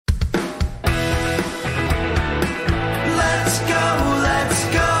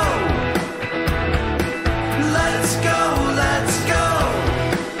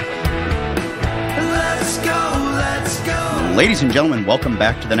Ladies and gentlemen, welcome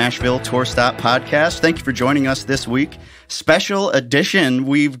back to the Nashville Tour Stop Podcast. Thank you for joining us this week. Special edition,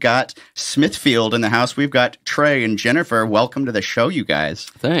 we've got Smithfield in the house. We've got Trey and Jennifer. Welcome to the show, you guys.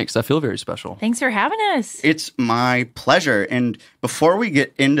 Thanks. I feel very special. Thanks for having us. It's my pleasure. And before we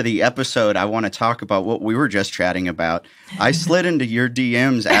get into the episode, I want to talk about what we were just chatting about. I slid into your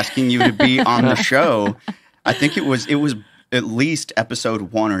DMs asking you to be on the show. I think it was at least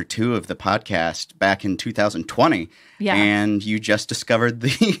episode 1 or 2 of the podcast back in 2020. Yeah. And you just discovered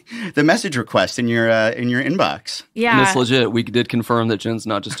the message request in your inbox. Yeah. And it's legit. We did confirm that Jen's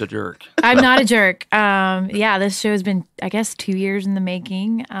not just a jerk. I'm not a jerk. Yeah, this show has been, I guess, 2 years in the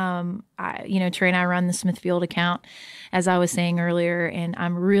making. Trey and I run the Smithfield account, as I was saying earlier, and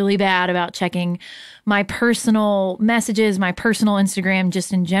I'm really bad about checking my personal messages, my personal Instagram,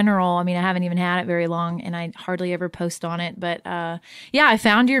 just in general. I mean, I haven't even had it very long, and I hardly ever post on it. But yeah, I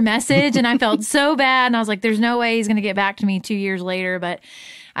found your message, and I felt so bad, and I was like, there's no way he's going to get back to me 2 years later. But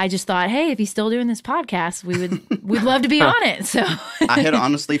I just thought, hey, if he's still doing this podcast, we'd love to be on it. So I had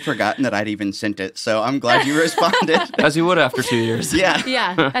honestly forgotten that I'd even sent it, so I'm glad you responded. As you would after 2 years. Yeah.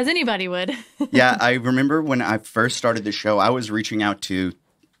 yeah, as anybody would. Yeah, I remember when I first started the show, I was reaching out to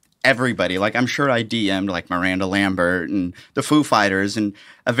everybody. Like, I'm sure I DM'd like Miranda Lambert and the Foo Fighters, and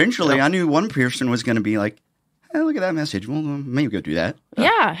eventually I knew one person was going to be like, hey, look at that message. Well, maybe go do that.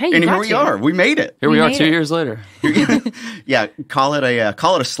 Yeah. Hey, and here we are. We made it. Here we are 2 years later. Yeah, call it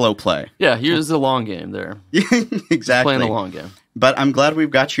a slow play. Yeah, here's the long game there. Exactly. Playing the long game. But I'm glad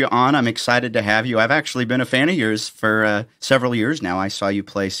we've got you on. I'm excited to have you. I've actually been a fan of yours for several years now. I saw you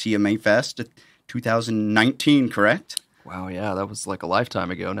play CMA Fest 2019, correct? Wow, yeah, that was like a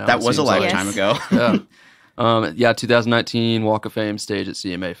lifetime ago now. That was a lifetime ago. Yeah. 2019 Walk of Fame stage at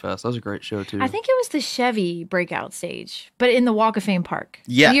CMA Fest. That was a great show, too. I think it was the Chevy breakout stage, but in the Walk of Fame Park.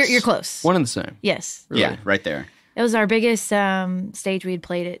 Yes. You're close. One and the same. Yes. Really. Yeah, right there. It was our biggest stage we had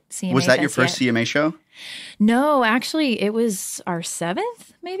played at CMA. Was that your Fest first yet. CMA show? No, actually, it was our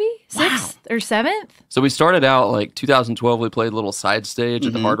 7th, maybe? 6th or 7th? So we started out like 2012. We played a little side stage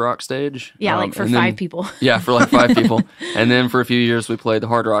at the Hard Rock stage. Yeah, like for and then- 5 people. Yeah, for like 5 people. And then for a few years, we played the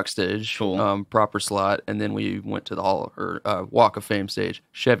Hard Rock stage, Cool. proper slot. And then we went to the Walk of Fame stage,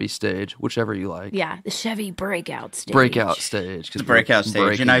 Chevy stage, whichever you like. Yeah, the Chevy breakout stage. Breakout stage. 'Cause The breakout we're stage.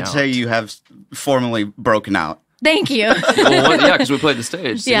 breaking And I'd out. say you have formally broken out. Thank you. Well, yeah, because we played the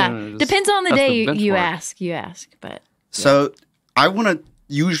stage. So, yeah, you know, just- depends on the that's day the you benchmark. ask. But So I want to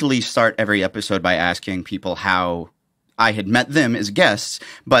usually start every episode by asking people how I had met them as guests.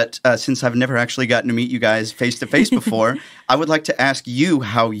 But since I've never actually gotten to meet you guys face to face before, I would like to ask you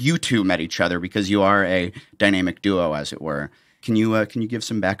how you two met each other, because you are a dynamic duo, as it were. Can you give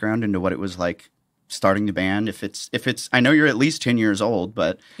some background into what it was like starting the band? If it's, I know you're at least 10 years old,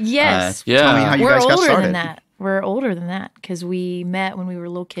 but yes, tell me how you we're guys got older started. than that. We're older than that because we met when we were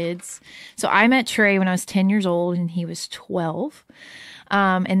little kids. So I met Trey when I was 10 years old and he was 12.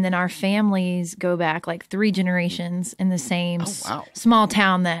 And then our families go back like 3 generations in the same small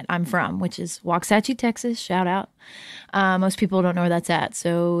town that I'm from, which is Waxahachie, Texas. Shout out. Most people don't know where that's at.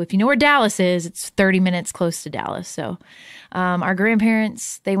 So if you know where Dallas is, it's 30 minutes close to Dallas. So our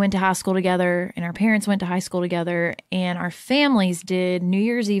grandparents, they went to high school together, and our parents went to high school together, and our families did New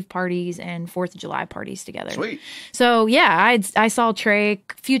Year's Eve parties and 4th of July parties together. Sweet. So yeah, I saw Trey a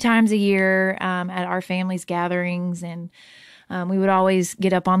few times a year at our family's gatherings, and we would always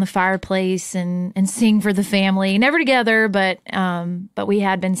get up on the fireplace and sing for the family. Never together, but we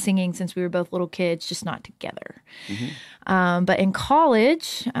had been singing since we were both little kids, just not together. But in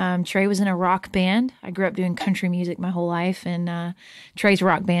college, Trey was in a rock band. I grew up doing country music my whole life, and Trey's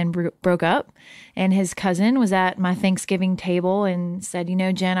rock band broke up. And his cousin was at my Thanksgiving table and said, you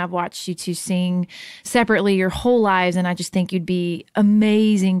know, Jen, I've watched you two sing separately your whole lives, and I just think you'd be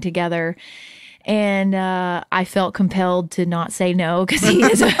amazing together. And I felt compelled to not say no because he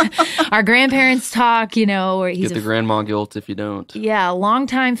is our grandparents talk, you know, or he's Get the grandma guilt if you don't. Yeah,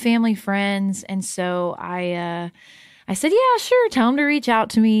 longtime family friends. And so I said, yeah, sure, tell him to reach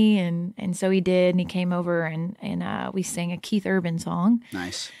out to me. And so he did, and he came over and we sang a Keith Urban song.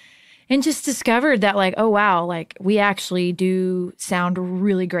 Nice. And just discovered that, like, oh, wow, like, we actually do sound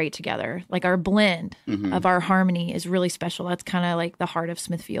really great together. Like, our blend of our harmony is really special. That's kind of like the heart of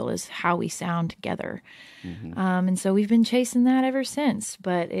Smithfield, is how we sound together. And so we've been chasing that ever since.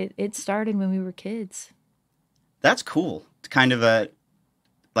 But it started when we were kids. That's cool. It's kind of I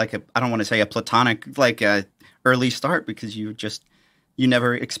don't want to say a platonic, like a early start, because you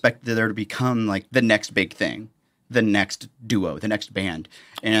never expected there to become like the next big thing, the next duo, the next band.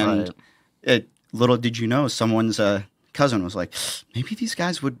 And little did you know, someone's cousin was like, maybe these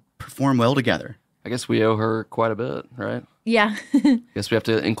guys would perform well together. I guess we owe her quite a bit, right? Yeah. Guess we have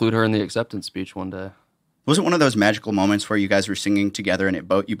to include her in the acceptance speech one day. Was it one of those magical moments where you guys were singing together and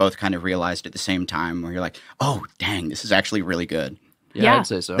you both kind of realized at the same time where you're like, oh, dang, this is actually really good? Yeah. I'd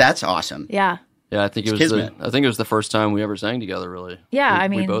say so. That's awesome. Yeah. Yeah, I think it was kismet. I think it was the first time we ever sang together, really. Yeah, We I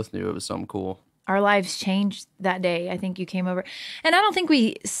mean, both knew it was something cool. our lives changed that day. I think you came over, and I don't think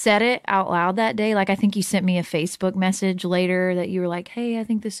we said it out loud that day. Like, I think you sent me a Facebook message later that you were like, "Hey, I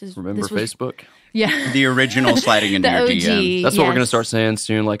think this is Remember this was-" Facebook? Yeah, The original sliding into the your OG. DM. That's what we're going to yes. start saying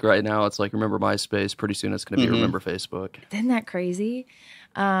soon. Like right now, it's like remember MySpace. Pretty soon, it's going to be remember Facebook. Isn't that crazy?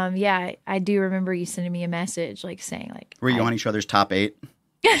 Yeah, I do remember you sending me a message like saying like, Were you on each other's top 8?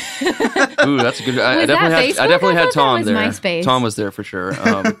 Ooh, that's a good. I Was that definitely Facebook? I had thought that Tom was there. MySpace. Tom was there for sure.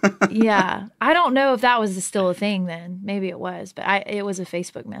 Yeah, I don't know if that was still a thing then. Maybe it was, but it was a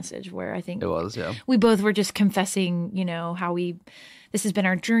Facebook message where I think It was, yeah. we both were just confessing, how this has been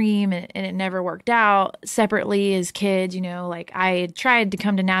our dream and it never worked out separately as kids, like I had tried to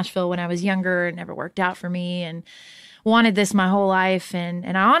come to Nashville when I was younger. It never worked out for me and wanted this my whole life. And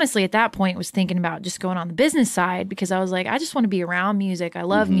I honestly, at that point, was thinking about just going on the business side because I was like, I just want to be around music. I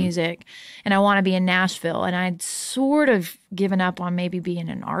love music and I want to be in Nashville. And I'd sort of given up on maybe being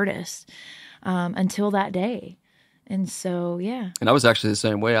an artist until that day. And so, yeah. And I was actually the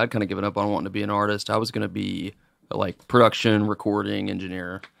same way. I'd kind of given up on wanting to be an artist. I was going to be like production, recording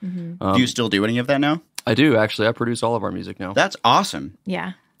engineer. Do you still do any of that now? I do, actually. I produce all of our music now. That's awesome.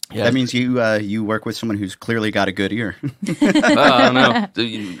 Yeah. Yeah. That means you work with someone who's clearly got a good ear. I don't know.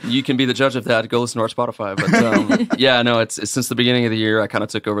 You can be the judge of that. Go listen to our Spotify. But yeah, no, it's since the beginning of the year, I kind of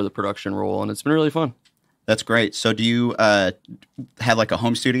took over the production role, and it's been really fun. That's great. So do you have like a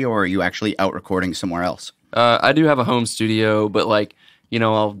home studio, or are you actually out recording somewhere else? I do have a home studio, but like,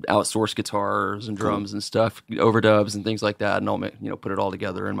 I'll outsource guitars and drums and stuff, overdubs and things like that, and I'll put it all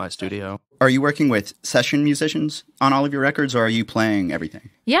together in my studio. Are you working with session musicians on all of your records, or are you playing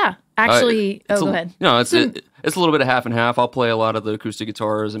everything? Yeah. Actually, Go ahead. No, it's a little bit of half and half. I'll play a lot of the acoustic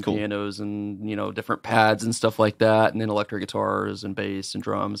guitars and pianos and different pads and stuff like that, and then electric guitars and bass and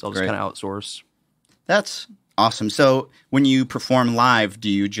drums. I'll just kind of outsource. That's awesome. So when you perform live, do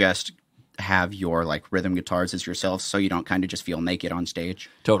you just have your like rhythm guitars as yourself, so you don't kind of just feel naked on stage?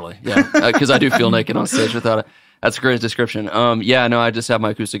 Totally, yeah, because I do feel naked on stage without it. That's a great description. Yeah, no, I just have my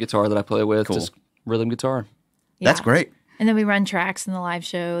acoustic guitar that I play with, just rhythm guitar. Yeah. That's great. And then we run tracks in the live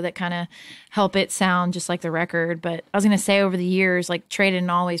show that kind of help it sound just like the record. But I was going to say, over the years, like Trey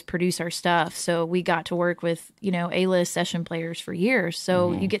didn't always produce our stuff. So we got to work with, A-list session players for years.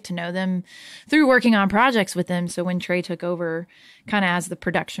 So you get to know them through working on projects with them. So when Trey took over kind of as the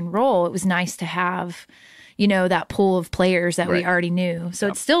production role, it was nice to have, that pool of players that we already knew. So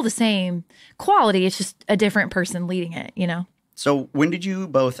it's still the same quality. It's just a different person leading it, So when did you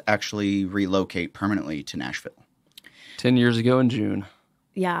both actually relocate permanently to Nashville? 10 years ago in June.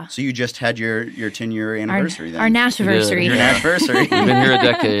 Yeah. So you just had your 10-year anniversary then? Our Nashversary. Your anniversary. We've been here a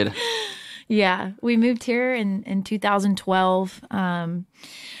decade. Yeah. We moved here in 2012.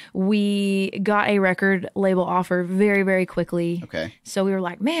 We got a record label offer very, very quickly. Okay. So we were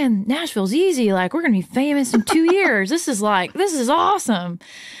like, man, Nashville's easy. Like, we're going to be famous in 2 years. This is awesome.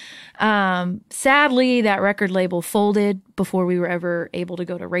 Sadly, that record label folded before we were ever able to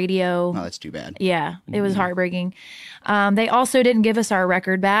go to radio. Oh, that's too bad. Yeah, it was heartbreaking. They also didn't give us our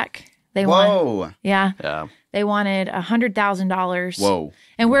record back. They Whoa. Yeah. They wanted $100,000. Whoa.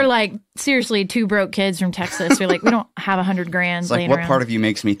 And we're like, seriously, 2 broke kids from Texas. We're like, we don't have $100,000 It's like, laying what around. part of you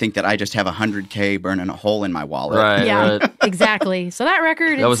makes me think that I just have $100K burning a hole in my wallet? Right. Yeah, Right. exactly. So that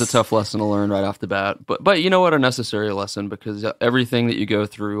record, That was a tough lesson to learn right off the bat. But you know what? A necessary lesson, because everything that you go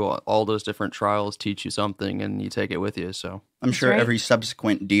through, all those different trials teach you something, and you take it with you. So I'm sure right. every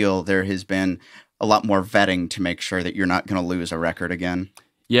subsequent deal, there has been a lot more vetting to make sure that you're not going to lose a record again.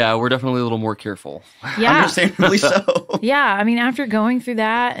 yeah, we're definitely a little more careful. yeah. Understandably so. Yeah, I mean, after going through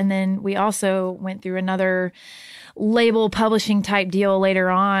that, and then we also went through another label publishing type deal later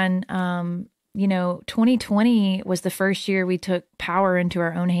on. 2020 was the first year we took power into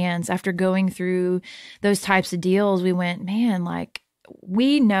our own hands. After going through those types of deals, we went, man, like,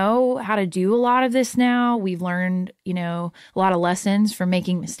 we know how to do a lot of this now. We've learned, a lot of lessons from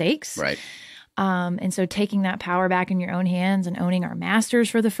making mistakes. Right. And so taking that power back in your own hands and owning our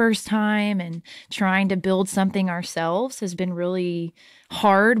masters for the first time and trying to build something ourselves has been really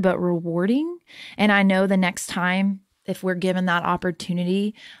hard but rewarding. And I know the next time, if we're given that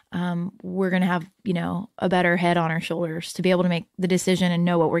opportunity, we're going to have, a better head on our shoulders to be able to make the decision and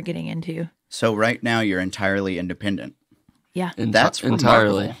know what we're getting into. So right now you're entirely independent. Yeah, That's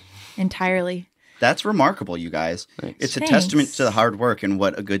entirely. entirely. That's remarkable, you guys. Thanks. It's a testament to the hard work and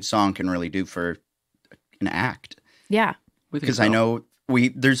what a good song can really do for an act. Yeah. Because I know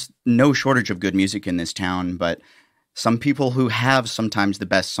there's no shortage of good music in this town, but some people who have sometimes the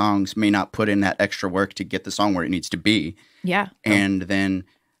best songs may not put in that extra work to get the song where it needs to be. Yeah. And then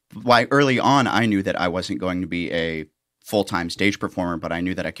early on, I knew that I wasn't going to be a full-time stage performer, but I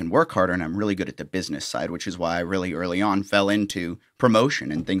knew that I can work harder, and I'm really good at the business side, which is why I really early on fell into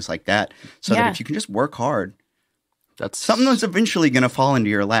promotion and things like that. So that if you can just work hard, that's something that's eventually going to fall into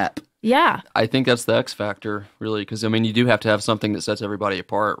your lap. Yeah. I think that's the X factor, really, because, I mean, you do have to have something that sets everybody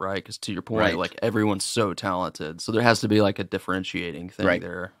apart, right? Because to your point, like, everyone's so talented. So there has to be, like, a differentiating thing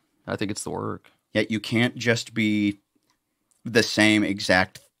there. I think it's the work. Yeah, you can't just be the same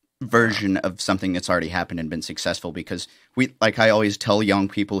exact version of something that's already happened and been successful, because I always tell young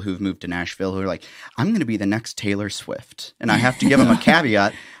people who've moved to Nashville who are like, I'm going to be the next Taylor Swift. And I have to give them a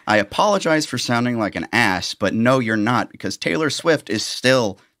caveat. I apologize for sounding like an ass, but no, you're not, because Taylor Swift is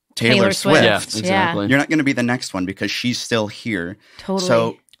still Taylor Swift. Yeah, exactly. You're not going to be the next one because she's still here. Totally.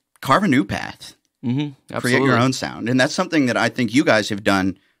 So carve a new path. Mm-hmm. Create your own sound. And that's something that I think you guys have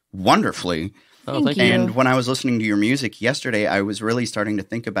done wonderfully. Thank you. And when I was listening to your music yesterday, I was really starting to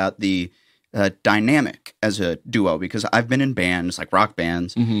think about the dynamic as a duo, because I've been in bands, like rock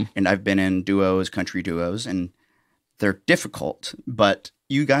bands, and I've been in duos, country duos, and they're difficult. But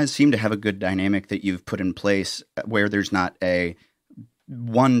you guys seem to have a good dynamic that you've put in place where there's not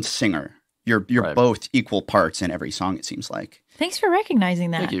one singer. You're both equal parts in every song, it seems like. Thanks for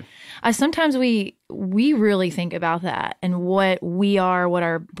recognizing that. Thank you. Sometimes we really think about that and what we are, what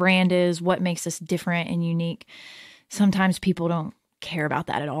our brand is, what makes us different and unique. Sometimes people don't care about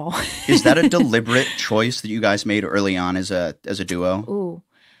that at all. Is that a deliberate choice that you guys made early on as a duo? Ooh.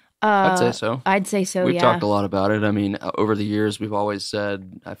 I'd say so. I'd say so, We've talked a lot about it. I mean, over the years, we've always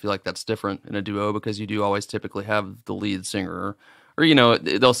said, I feel like that's different in a duo, because you do always typically have the lead singer. Or,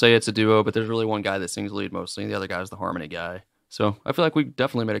 they'll say it's a duo, but there's really one guy that sings lead mostly, and the other guy is the harmony guy. So I feel like we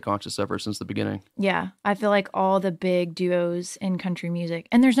definitely made a conscious effort since the beginning. Yeah, I feel like all the big duos in country music,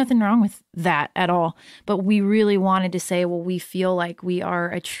 and there's nothing wrong with that at all, but we really wanted to say, well, we feel like we are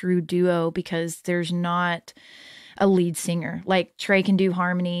a true duo because there's not a lead singer. Like Trey can do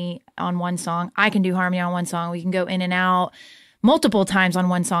harmony on one song, I can do harmony on one song, we can go in and out multiple times on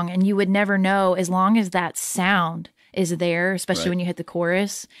one song, and you would never know, as long as that sound is there, especially when you hit the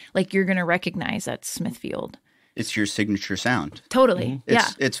chorus, like you're going to recognize that's Smithfield. It's your signature sound. Totally.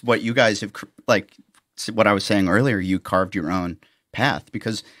 Mm-hmm. It's what you guys have, like what I was saying earlier, you carved your own path,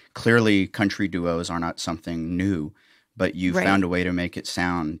 because clearly country duos are not something new, but you found a way to make it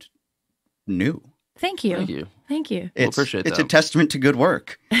sound new. Thank you. Thank you. Thank you. We'll appreciate that. It's a testament to good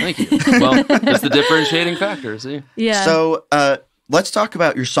work. Thank you. Well, it's the differentiating factor, see? Yeah. So, let's talk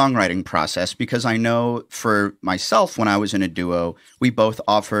about your songwriting process, because I know for myself, when I was in a duo, we both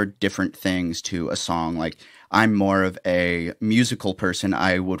offered different things to a song. Like, I'm more of a musical person.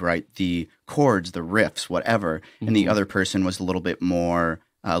 I would write the chords, the riffs, whatever. And the other person was a little bit more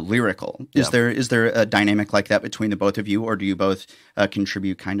lyrical. Is there a dynamic like that between the both of you, or do you both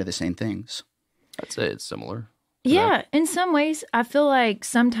contribute kind of the same things? I'd say it's similar. Yeah, in some ways, I feel like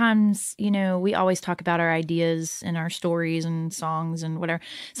sometimes, we always talk about our ideas and our stories and songs and whatever.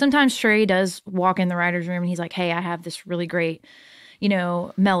 Sometimes Trey does walk in the writer's room and he's like, hey, I have this really great,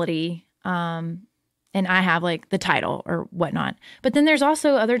 melody. And I have like the title or whatnot. But then there's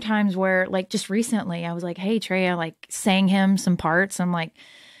also other times where, like just recently, I was like, hey, Trey, I like sang him some parts. I'm like,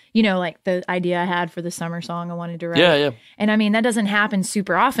 like the idea I had for the summer song I wanted to write. Yeah. And I mean, that doesn't happen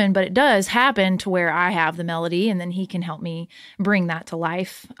super often, but it does happen to where I have the melody and then he can help me bring that to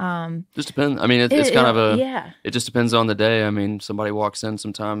life. Just depends. I mean, it's kind of it just depends on the day. I mean, somebody walks in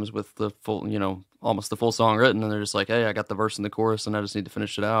sometimes with the full, almost the full song written, and they're just like, hey, I got the verse and the chorus and I just need to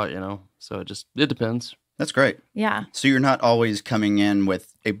finish it out, So it depends. That's great. Yeah. So you're not always coming in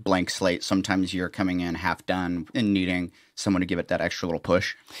with a blank slate. Sometimes you're coming in half done and needing someone to give it that extra little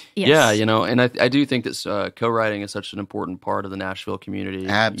push. Yes. Yeah, and I do think that co-writing is such an important part of the Nashville community.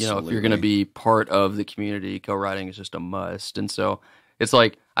 Absolutely. If you're going to be part of the community, co-writing is just a must. And so it's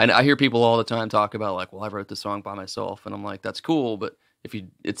like, I hear people all the time talk about like, well, I wrote this song by myself. And I'm like, that's cool, but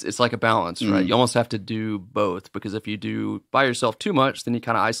it's like a balance, right? You almost have to do both, because if you do by yourself too much, then you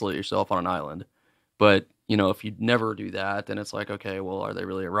kind of isolate yourself on an island. But, if you never do that, then it's like, okay, well, are they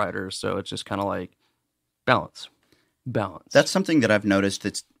really a writer? So it's just kind of like balance. That's something that I've noticed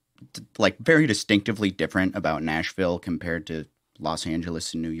that's like very distinctively different about Nashville compared to Los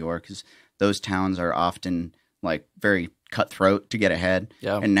Angeles and New York, is those towns are often like very cutthroat to get ahead.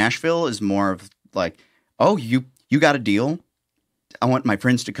 Yeah. And Nashville is more of like, oh, you got a deal? I want my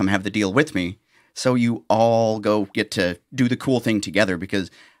friends to come have the deal with me. So you all go get to do the cool thing together,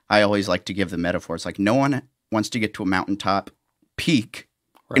 because I always like to give the metaphor. It's like no one wants to get to a mountaintop peak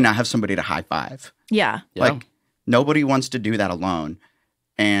and not have somebody to high five. Yeah. Like, nobody wants to do that alone.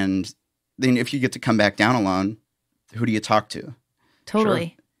 And then if you get to come back down alone, who do you talk to?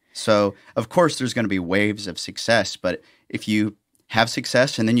 Totally. Sure. So, of course, there's going to be waves of success. But if you have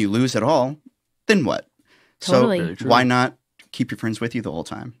success and then you lose it all, then what? Totally. So why not keep your friends with you the whole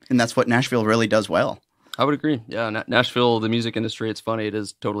time? And that's what Nashville really does well. I would agree. Yeah, Nashville, the music industry, it's funny. It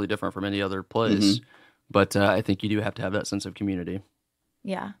is totally different from any other place. But I think you do have to have that sense of community.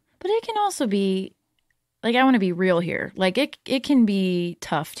 Yeah. But it can also be, like, I want to be real here. Like, it can be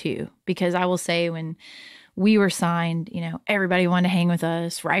tough, too. Because I will say when we were signed, you know, everybody wanted to hang with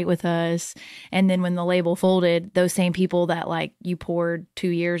us, write with us. And then when the label folded, those same people that, like, you poured 2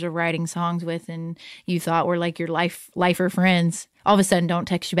 years of writing songs with and you thought were, like, your lifer friends, all of a sudden don't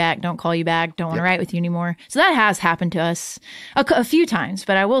text you back, don't call you back, don't want to write with you anymore. So that has happened to us a few times.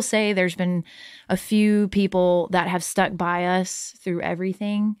 But I will say there's been a few people that have stuck by us through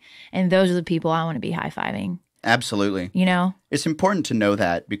everything. And those are the people I want to be high-fiving. Absolutely. You know? It's important to know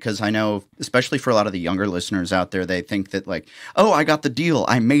that because I know, especially for a lot of the younger listeners out there, they think that like, oh, I got the deal.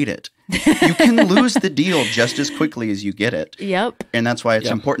 I made it. You can lose the deal just as quickly as you get it. Yep. And that's why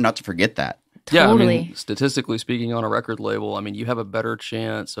it's important not to forget that. Yeah, Totally. I mean, statistically speaking, on a record label, I mean, you have a better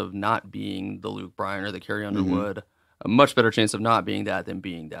chance of not being the Luke Bryan or the Carrie Underwood. A much better chance of not being that than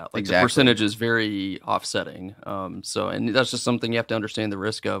being that. Like, the percentage is very offsetting. So, and that's just something you have to understand the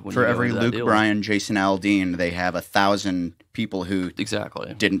risk of. When For you go every into that Luke deal. Bryan, Jason Aldean, they have 1,000 people who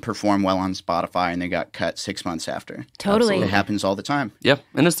didn't perform well on Spotify and they got cut 6 months after. Totally. It happens all the time. Yeah,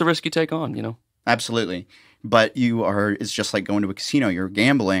 and it's the risk you take on, you know. Absolutely. But it's just like going to a casino. You're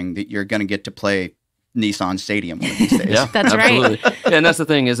gambling that you're going to get to play Nissan Stadium one of these days. Yeah, That's absolutely. Yeah, and that's the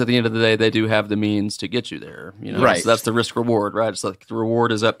thing is, at the end of the day, they do have the means to get you there. You know, Right. So that's the risk reward, right? It's like the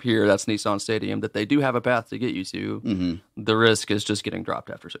reward is up here. That's Nissan Stadium that they do have a path to get you to. The risk is just getting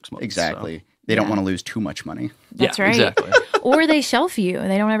dropped after 6 months. Exactly. So. They don't want to lose too much money. That's Yeah, right. exactly. Or they shelf you.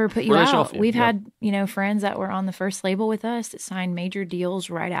 They don't ever put you Or they shelf out. you, We've yeah. had, you know, friends that were on the first label with us that signed major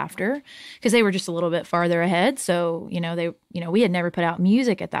deals right after because they were just a little bit farther ahead. So, we had never put out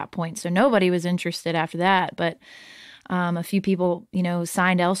music at that point. So nobody was interested after that. But a few people,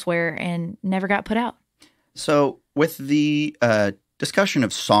 signed elsewhere and never got put out. So with the discussion of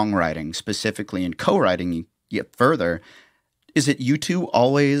songwriting specifically and co-writing yet further, is it you two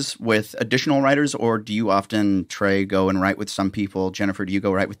always with additional writers, or do you often, Trey, go and write with some people? Jennifer, do you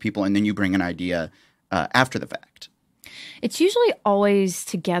go write with people and then you bring an idea after the fact? It's usually always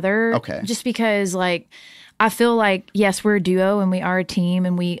together. Okay. Just because, I feel like, yes, we're a duo and we are a team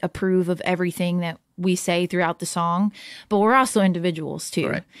and we approve of everything that we say throughout the song, but we're also individuals too.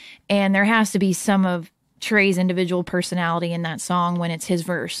 Right. And there has to be some of Trey's individual personality in that song when it's his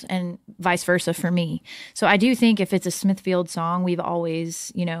verse and vice versa for me. So I do think if it's a Smithfield song, we've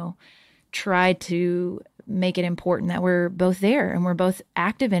always, tried to make it important that we're both there and we're both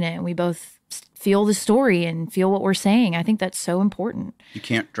active in it and we both feel the story and feel what we're saying. I think that's so important. You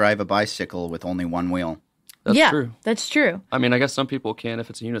can't drive a bicycle with only one wheel. That's true. That's true. I mean, I guess some people can if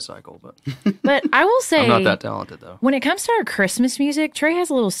it's a unicycle, but But I will say, I'm not that talented, though. when it comes to our Christmas music, Trey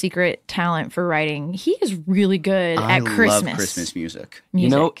has a little secret talent for writing. He is really good at Christmas. I love Christmas music. You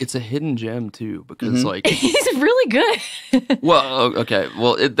know, it's a hidden gem, too, because, he's really good. Well, okay.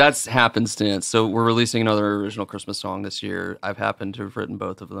 Well, that's happenstance. So we're releasing another original Christmas song this year. I've happened to have written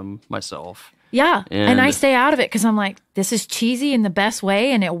both of them myself. Yeah. And I And- stay out of it because I'm like, this is cheesy in the best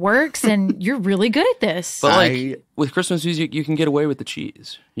way and it works and you're really good at this. But with Christmas music, you can get away with the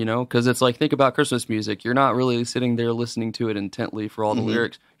cheese, because it's like, think about Christmas music. You're not really sitting there listening to it intently for all the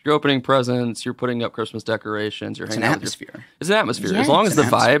lyrics. You're opening presents. You're putting up Christmas decorations. You're It's hanging an out atmosphere. It's an atmosphere. Yeah. As long as It's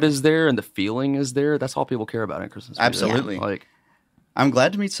the an vibe is there and the feeling is there, that's all people care about in Christmas music. Absolutely. I'm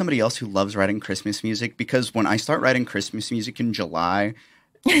glad to meet somebody else who loves writing Christmas music, because when I start writing Christmas music in July,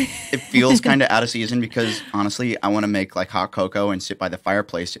 it feels kind of out of season because, honestly, I want to make hot cocoa and sit by the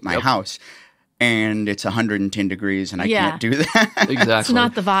fireplace at my house. And it's 110 degrees and I can't do that. Exactly. It's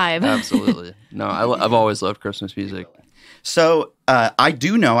not the vibe. Absolutely. No, I've always loved Christmas music. So I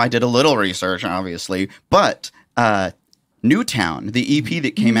do know, I did a little research, obviously, but Newtown, the EP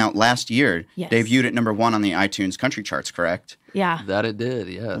that came out last year, Yes. debuted at #1 on the iTunes country charts, correct? Yeah. That it did,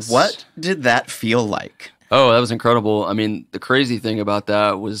 yes. What did that feel like? Oh, that was incredible. I mean, the crazy thing about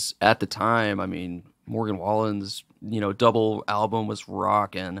that was at the time, Morgan Wallen's, double album was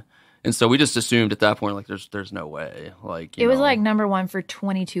rocking. And so we just assumed at that point, there's no way. It was #1 for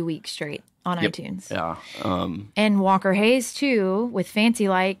 22 weeks straight on iTunes. Yeah. And Walker Hayes, too, with Fancy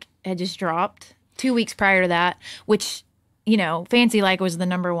Like, had just dropped 2 weeks prior to that, which, Fancy Like was the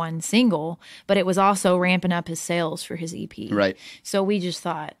number one single, but it was also ramping up his sales for his EP. Right. So we just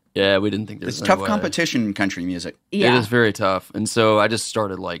thought, Yeah, we didn't think there was It's any tough way. competition in country music. yeah. It is very tough. And so I just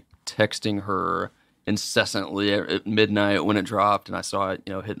started like texting her incessantly at midnight when it dropped, and I saw it,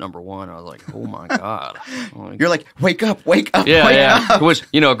 hit number one. I was like, oh my God. You're like, wake up, wake up, Yeah, wake yeah. up. Which,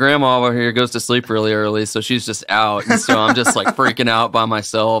 grandma over here goes to sleep really early, so she's just out. And so I'm just like freaking out by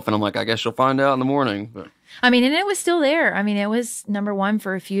myself, and I'm like, I guess she'll find out in the morning. But And it was still there. It was number one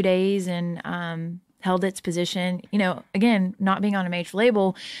for a few days and held its position. Again, not being on a major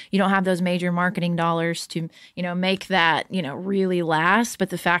label, you don't have those major marketing dollars to, make that, really last. But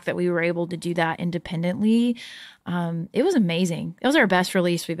the fact that we were able to do that independently, it was amazing. It was our best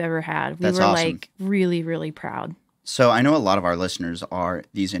release we've ever had. We That's were awesome. like really, really proud. So I know a lot of our listeners are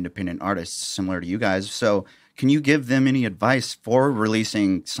these independent artists similar to you guys. So can you give them any advice for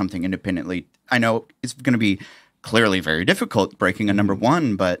releasing something independently? I know it's going to be clearly very difficult breaking a number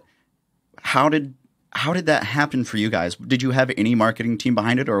one, but how did that happen for you guys? Did you have any marketing team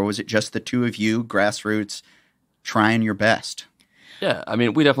behind it, or was it just the two of you, grassroots, trying your best? yeah,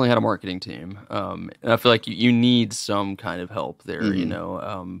 we definitely had a marketing team. And I feel like you need some kind of help there,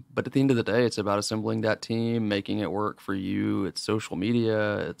 But at the end of the day, it's about assembling that team, making it work for you. It's social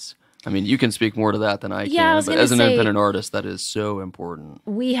media. You can speak more to that than I Yeah, I can, was but gonna as an say- independent artist, that is so important.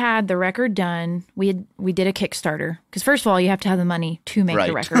 We had the record done. We did a Kickstarter because first of all, you have to have the money to make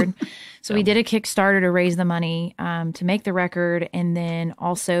the Right. record. So we did a Kickstarter to raise the money to make the record, and then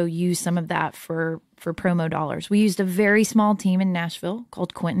also use some of that for promo dollars. We used a very small team in Nashville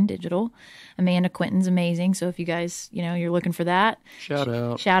called Quentin Digital. Amanda Quentin's amazing. So if you guys, you're looking for that, Shout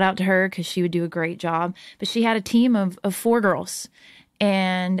out. shout out to her because she would do a great job. But she had a team of 4 girls.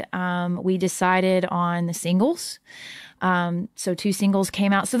 And we decided on the singles. So 2 singles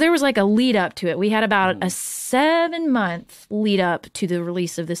came out. So there was like a lead up to it. We had about a 7-month lead up to the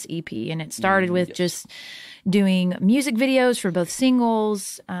release of this EP. And it started with just doing music videos for both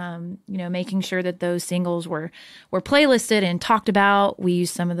singles, making sure that those singles were playlisted and talked about. We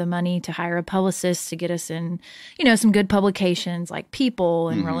used some of the money to hire a publicist to get us in, some good publications like People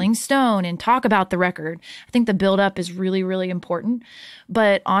and Rolling Stone and talk about the record. I think the build up is really, really important.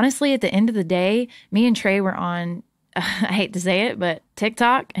 But honestly, at the end of the day, me and Trey were on, I hate to say it, but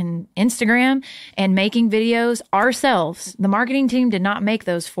TikTok and Instagram and making videos ourselves. The marketing team did not make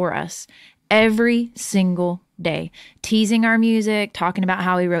those for us. Every single day, teasing our music, talking about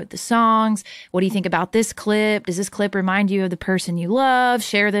how we wrote the songs. What do you think about this clip? Does this clip remind you of the person you love?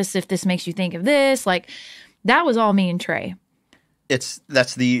 Share this if this makes you think of this. Like, that was all me and Trey. That's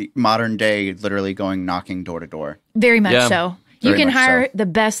the modern day, literally going knocking door to door. Very much Yeah, so. You very can much hire so. the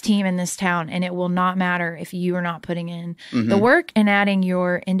best team in this town, and it will not matter if you are not putting in the work and adding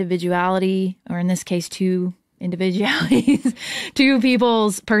your individuality, or in this case, 2 individualities, 2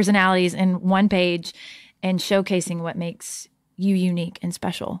 people's personalities in one page, and showcasing what makes you unique and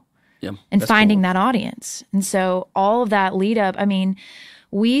special. Yeah. And finding that audience. And so all of that lead up,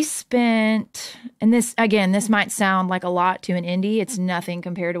 we spent, and this might sound like a lot to an indie. It's nothing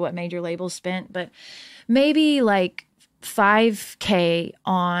compared to what major labels spent, but maybe like $5,000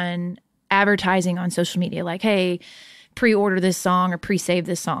 on advertising on social media. Like, hey, pre-order this song or pre-save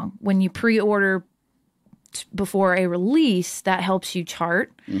this song. When you pre-order before a release, that helps you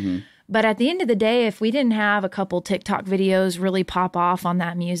chart. But at the end of the day, if we didn't have a couple TikTok videos really pop off on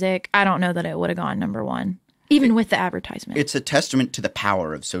that music, I don't know that it would have gone number one, even with the advertisement. It's a testament to the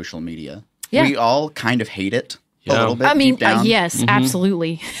power of social media. Yeah. We all kind of hate it a Yeah. little bit deep down. Yes,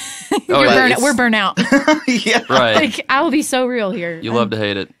 absolutely. Oh, yeah, We're burnt out. Yeah. Right. Like, I will be so real here. You love to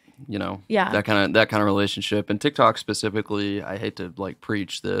hate it, Yeah. that kind of relationship. And TikTok specifically, I hate to like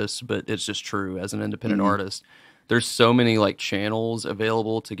preach this, but it's just true. As an independent artist, there's so many like channels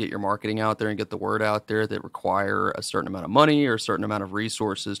available to get your marketing out there and get the word out there that require a certain amount of money or a certain amount of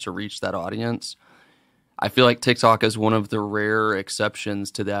resources to reach that audience. I feel like TikTok is one of the rare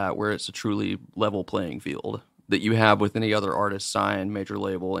exceptions to that, where it's a truly level playing field that you have with any other artist signed, major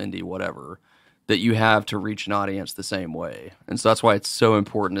label, indie, whatever, that you have to reach an audience the same way. And so that's why it's so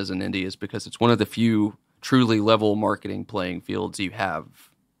important as an indie, is because it's one of the few truly level marketing playing fields you have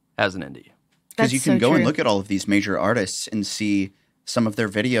as an indie. Because That's you can so go and true. look at all of these major artists and see some of their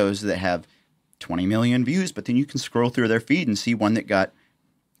videos that have 20 million views, but then you can scroll through their feed and see one that got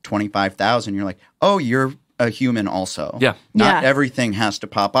 25,000. You're like, oh, you're a human also. Yeah. Not Yeah. everything has to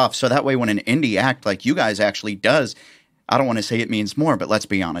pop off. So that way when an indie act like you guys actually does, I don't want to say it means more, but let's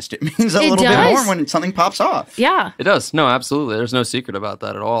be honest, it means a It little bit does. more when something pops off. Yeah. It does. No, absolutely. There's no secret about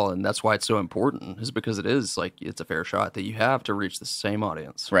that at all. And that's why it's so important, is because it is like, it's a fair shot that you have to reach the same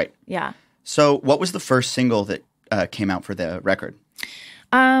audience. Right. Yeah. So what was the first single that came out for the record?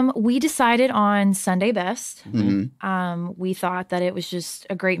 We decided on Sunday Best. Mm-hmm. We thought that it was just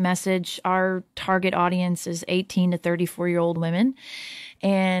a great message. Our target audience is 18 to 34-year-old women.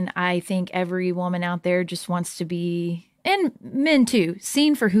 And I think every woman out there just wants to be, and men too,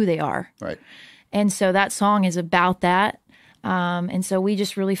 seen for who they are. Right. And so that song is about that. And so we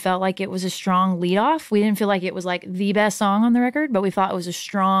just really felt like it was a strong lead off. We didn't feel like it was like the best song on the record, but we thought it was a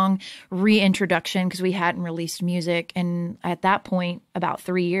strong reintroduction because we hadn't released music. And at that point, about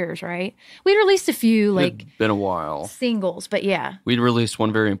 3 years, right? We'd released a few like It'd been a while. singles, but yeah. We'd released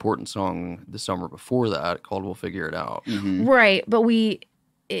one very important song the summer before that called We'll Figure It Out. Mm-hmm. Right. But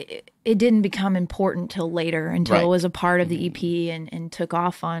it didn't become important till later, until Right. it was a part of the EP and took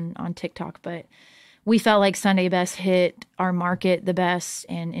off on TikTok. But we felt like Sunday Best hit our market the best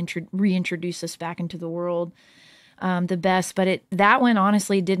and reintroduced us back into the world the best. But that one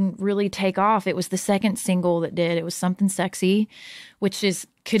honestly didn't really take off. It was the second single that did. It was Something Sexy, which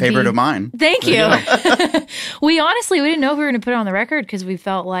could Favorite be, of mine. Thank you. we didn't know if we were going to put it on the record because we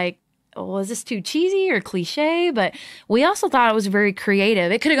felt like, oh, is this too cheesy or cliche? But we also thought it was very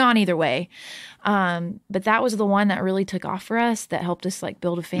creative. It could have gone either way. But that was the one that really took off for us, that helped us like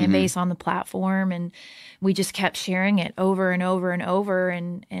build a fan base on the platform. And we just kept sharing it over and over and over.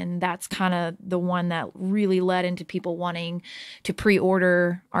 And that's kind of the one that really led into people wanting to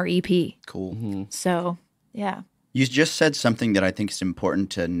pre-order our EP. Cool. Mm-hmm. So, yeah. You just said something that I think is important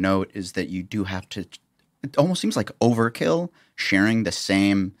to note, is that you do have to, it almost seems like overkill, sharing the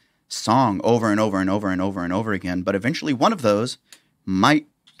same song over and over and over and over and over again. But eventually one of those might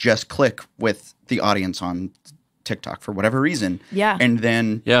just click with the audience on TikTok for whatever reason. Yeah. And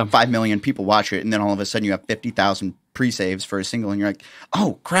then 5 million people watch it. And then all of a sudden you have 50,000 pre-saves for a single. And you're like,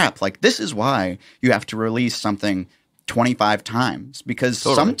 oh, crap. Like, this is why you have to release something 25 times. Because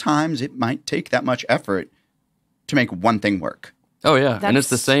sometimes it might take that much effort to make one thing work. Oh, yeah. And it's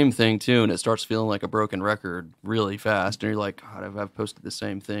the same thing, too. And it starts feeling like a broken record really fast. And you're like, God, I've posted the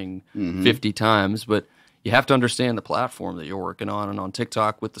same thing 50 times. But you have to understand the platform that you're working on. And on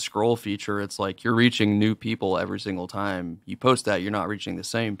TikTok with the scroll feature, it's like you're reaching new people every single time you post that. You're not reaching the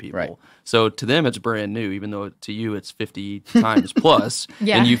same people. Right. So to them, it's brand new, even though to you it's 50 times plus.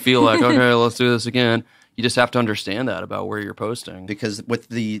 Yeah. And you feel like, okay, let's do this again. You just have to understand that about where you're posting. Because with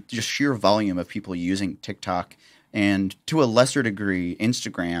the just sheer volume of people using TikTok, and to a lesser degree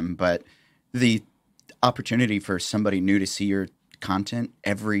Instagram, but the opportunity for somebody new to see your content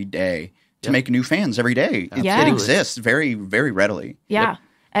every day, to make new fans every day. Yeah. It exists very, very readily. Yeah.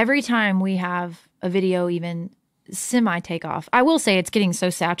 Every time we have a video even semi-take off, I will say it's getting so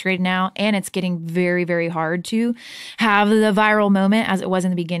saturated now, and it's getting very, very hard to have the viral moment as it was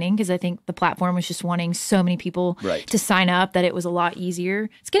in the beginning, because I think the platform was just wanting so many people to sign up that it was a lot easier.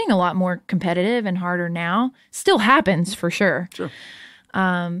 It's getting a lot more competitive and harder now. Still happens for sure. Sure.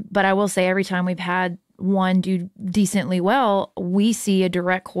 But I will say every time we've had one do decently well, we see a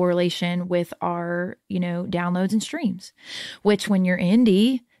direct correlation with our, downloads and streams, which when you're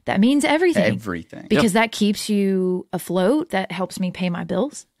indie, that means everything. Everything. Because that keeps you afloat. That helps me pay my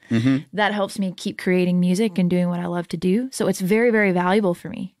bills. Mm-hmm. That helps me keep creating music and doing what I love to do. So it's very, very valuable for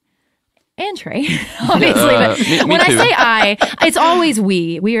me. And Trey, obviously. But me when too. I say it's always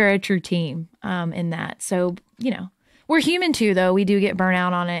we. We are a true team in that. So, we're human too, though. We do get burnt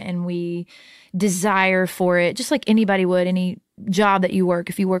out on it, and we desire for it, just like anybody would, any job that you work.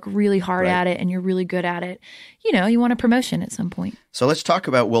 If you work really hard at it and you're really good at it, you want a promotion at some point. So let's talk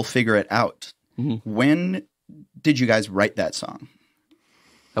about We'll Figure It Out. Mm-hmm. When did you guys write that song?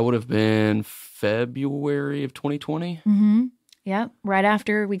 That would have been February of 2020. Mm-hmm. Yep. Right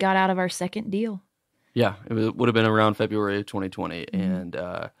after we got out of our second deal. Yeah, it would have been around February of 2020. And,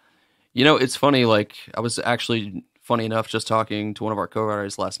 it's funny, like, I was actually, funny enough, just talking to one of our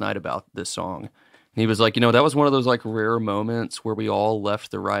co-writers last night about this song. And he was like, that was one of those, like, rare moments where we all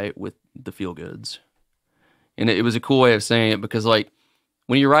left the right with the feel-goods. And it was a cool way of saying it, because, like,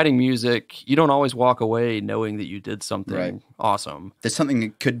 when you're writing music, you don't always walk away knowing that you did something awesome. There's something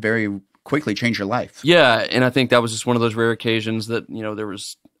that could very quickly change your life. Yeah, and I think that was just one of those rare occasions that, there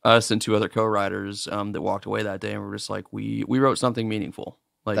was us and two other co-writers that walked away that day, and we're just like, we wrote something meaningful,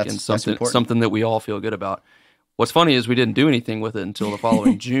 like, That's something that we all feel good about. What's funny is we didn't do anything with it until the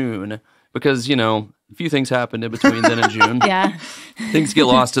following June, because, a few things happened in between then and June. Yeah. Things get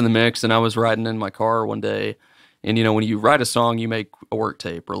lost in the mix, and I was riding in my car one day, and, when you write a song, you make a work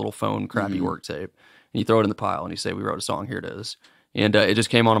tape or a little phone crappy work tape, and you throw it in the pile, and you say, we wrote a song, here it is. And it just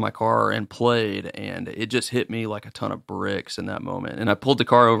came onto my car and played, and it just hit me like a ton of bricks in that moment. And I pulled the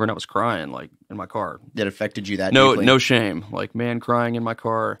car over, and I was crying, like, in my car. That affected you that deeply? No shame. Like, man crying in my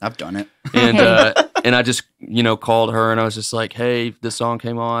car. I've done it. And And I just, called her and I was just like, hey, this song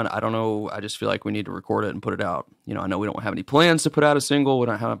came on. I don't know. I just feel like we need to record it and put it out. I know we don't have any plans to put out a single. We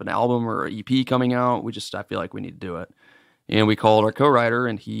don't have an album or an EP coming out. I feel like we need to do it. And we called our co-writer,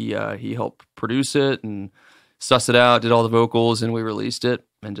 and he helped produce it and suss it out, did all the vocals, and we released it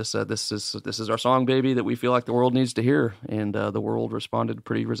and just said, this is our song, baby, that we feel like the world needs to hear. And the world responded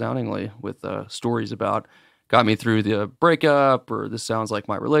pretty resoundingly with stories about, got me through the breakup, or this sounds like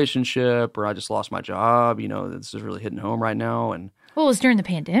my relationship, or I just lost my job. This is really hitting home right now. And well, it was during the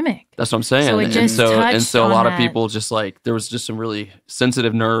pandemic. That's what I'm saying. So it just touched a lot on of people just like, there was just some really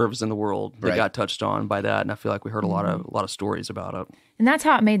sensitive nerves in the world that got touched on by that. And I feel like we heard a lot of stories about it. And that's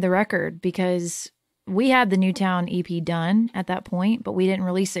how it made the record, because we had the Newtown EP done at that point, but we didn't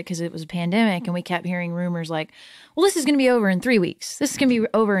release it because it was a pandemic, and we kept hearing rumors like, well, this is going to be over in 3 weeks. This is going to be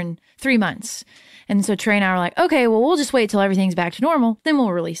over in 3 months. And so Trey and I were like, okay, well, we'll just wait till everything's back to normal. Then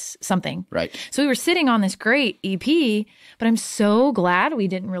we'll release something. Right. So we were sitting on this great EP, but I'm so glad we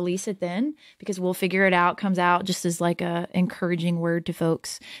didn't release it then, because we'll figure it out, comes out just as like a encouraging word to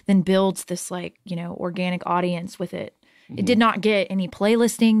folks, then builds this like, organic audience with it. Mm-hmm. It did not get any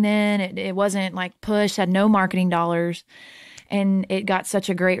playlisting then. It wasn't like pushed, had no marketing dollars. And it got such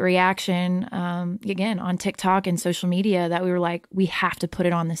a great reaction, again, on TikTok and social media, that we were like, we have to put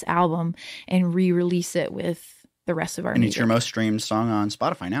it on this album and re-release it with the rest of our music. And it's your most streamed song on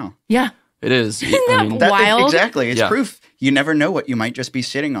Spotify now. Yeah. It is. Isn't that wild? Exactly. It's proof. You never know what you might just be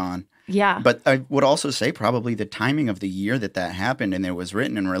sitting on. Yeah. But I would also say probably the timing of the year that happened and it was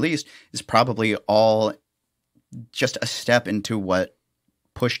written and released is probably all just a step into what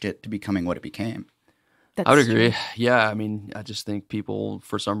pushed it to becoming what it became. I would agree. Yeah, I just think people,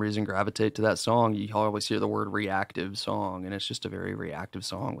 for some reason, gravitate to that song. You always hear the word reactive song, and it's just a very reactive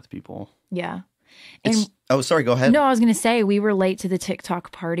song with people. Yeah. Sorry, go ahead. No, I was going to say, we were late to the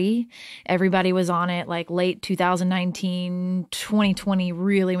TikTok party. Everybody was on it like late 2019, 2020,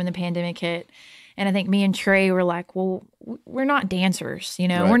 really, when the pandemic hit. And I think me and Trey were like, well, we're not dancers,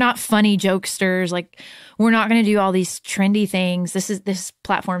 Right. We're not funny jokesters. Like, we're not going to do all these trendy things. This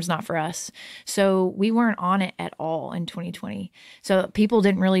platform's not for us. So we weren't on it at all in 2020. So people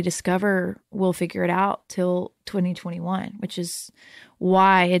didn't really discover We'll Figure It Out till 2021, which is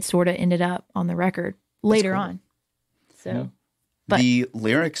why it sort of ended up on the record later on. So, yeah. But the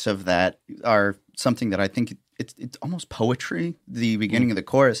lyrics of that are something that I think it's almost poetry. The beginning of the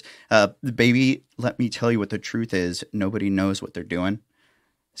chorus, baby, let me tell you what the truth is. Nobody knows what they're doing.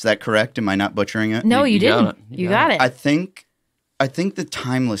 Is that correct? Am I not butchering it? No, you didn't. You got it. I think the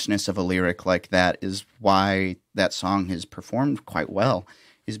timelessness of a lyric like that is why that song has performed quite well,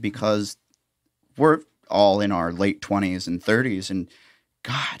 is because we're all in our late 20s and 30s, and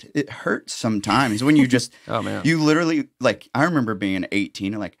God, it hurts sometimes when you just, oh man, you literally, like, I remember being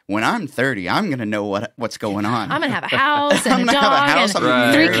 18 and like, when I'm 30, I'm going to know what's going on. I'm going to have a house and a dog have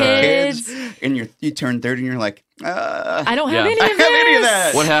and 3 kids. And you turn 30 and you're like, I don't have any of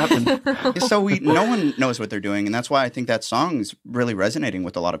that. What happened? So no one knows what they're doing. And that's why I think that song's really resonating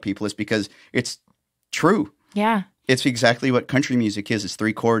with a lot of people, is because it's true. Yeah. It's exactly what country music is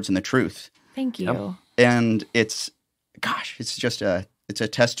 3 chords and the truth. Thank you. Yep. And it's just it's a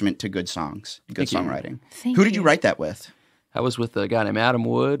testament to good songs, good songwriting. Who did you write that with? I was with a guy named Adam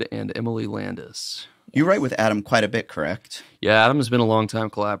Wood and Emily Landis. You write with Adam quite a bit, correct? Yeah, Adam's been a longtime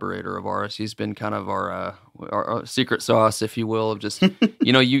collaborator of ours. He's been kind of our secret sauce, if you will, of just,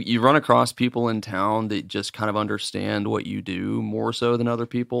 you run across people in town that just kind of understand what you do more so than other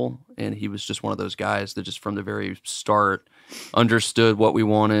people. And he was just one of those guys that just from the very start understood what we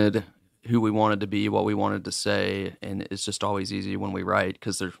wanted, who we wanted to be, what we wanted to say, and it's just always easy when we write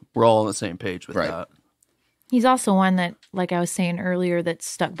because we're all on the same page with that. He's also one that, like I was saying earlier, that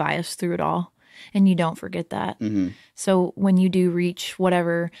stuck by us through it all, and you don't forget that. Mm-hmm. So when you do reach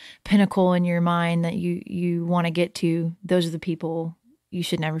whatever pinnacle in your mind that you want to get to, those are the people you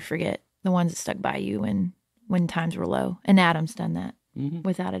should never forget, the ones that stuck by you when times were low. And Adam's done that,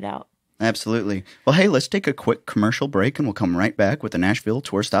 without a doubt. Absolutely. Well, hey, let's take a quick commercial break, and we'll come right back with the Nashville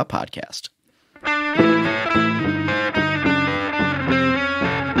Tour Stop Podcast.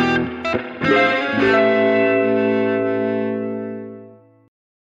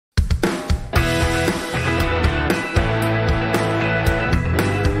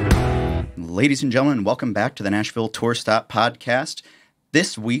 Ladies and gentlemen, welcome back to the Nashville Tour Stop Podcast.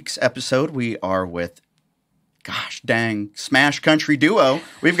 This week's episode, we are with gosh dang, smash country duo.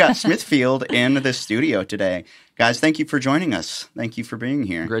 We've got Smithfield in the studio today. Guys, thank you for joining us. Thank you for being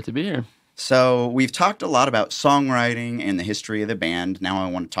here. Great to be here. So we've talked a lot about songwriting and the history of the band. Now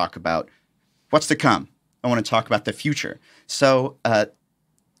I want to talk about what's to come. I want to talk about the future. So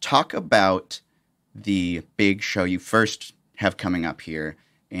talk about the big show you first have coming up here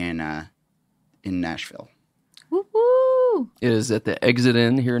in Nashville? Woo-hoo! It is at the Exit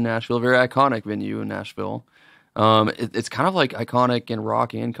Inn here in Nashville, very iconic venue in Nashville. It's kind of like iconic in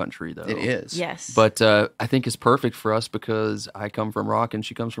rock and country, though. It is. Yes. But I think it's perfect for us because I come from rock and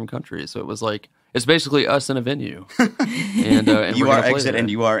she comes from country. So it was like, it's basically us in a venue. And You we're are gonna play Exit there. and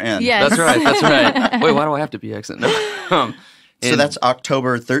you are in. Yes. That's right. That's right. Wait, why do I have to be Exit? No. So And that's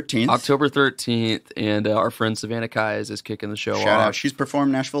October 13th. October 13th, and our friend Savannah Kais is kicking the show Shout off. out. She's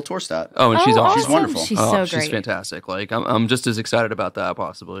performed Nashville tour stop. Oh, and she's awesome. She's wonderful. She's so She's great. fantastic. Like I'm just as excited about that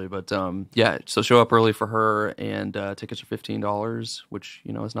possibly. But yeah, so show up early for her, and tickets are $15, which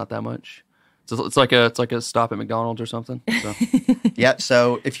is not that much. So it's like a stop at McDonald's or something. So. Yeah,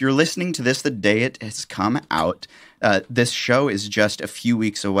 so if you're listening to this the day it has come out, this show is just a few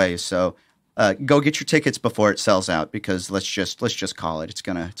weeks away. So go get your tickets before it sells out, because let's just call it. It's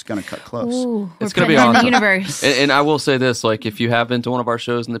gonna cut close. Ooh, It's we're gonna be putting it in the awesome. universe. And I will say this, like if you have been to one of our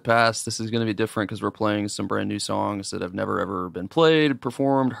shows in the past, this is going to be different because we're playing some brand new songs that have never ever been played,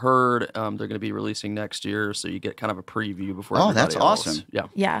 performed, heard. They're going to be releasing next year, so you get kind of a preview before. Oh, everybody that's else. awesome. Yeah.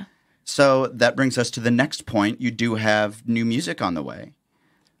 Yeah. So that brings us to the next point. You do have new music on the way.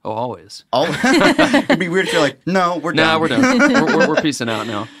 Oh, always. It'd be weird if you're like, no, we're done. No, we're done. we're peacing out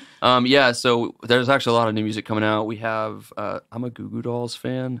now. Yeah, so there's actually a lot of new music coming out. We have, I'm a Goo Goo Dolls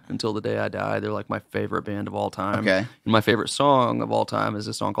fan until the day I die. They're like my favorite band of all time. Okay. And my favorite song of all time is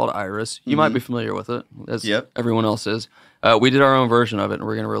a song called Iris. You might be familiar with it, as Yep. everyone else is. We did our own version of it, and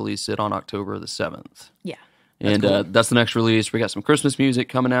we're going to release it on October the 7th. Yeah. And that's the next release. We got some Christmas music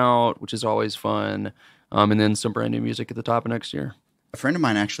coming out, which is always fun. And then some brand new music at the top of next year. A friend of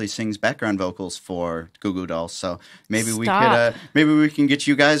mine actually sings background vocals for Goo Goo Dolls, so maybe Stop. we can get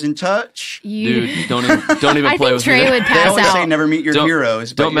you guys in touch. Dude, don't even I play think with Trey me. would They pass always say out. never meet your Don't-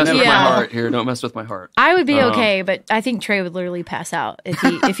 heroes. but Don't you mess never with my Yeah. heart here. Don't mess with my heart. I would be okay, but I think Trey would literally pass out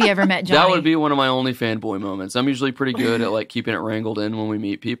if he ever met Johnny. That would be one of my only fanboy moments. I'm usually pretty good at like keeping it wrangled in when we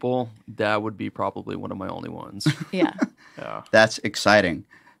meet people. That would be probably one of my only ones. Yeah. Yeah. That's exciting.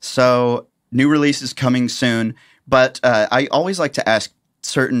 So new releases coming soon, but I always like to ask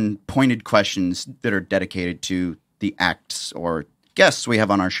certain pointed questions that are dedicated to the acts or guests we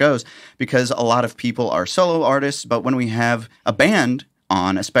have on our shows, because a lot of people are solo artists, but when we have a band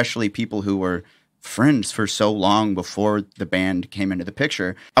on, especially people who were friends for so long before the band came into the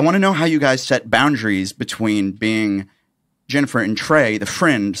picture, I want to know how you guys set boundaries between being Jennifer and Trey, the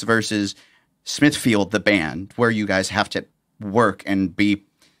friends, versus Smithfield, the band, where you guys have to work and be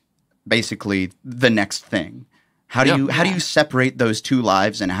basically the next thing. How do you separate those two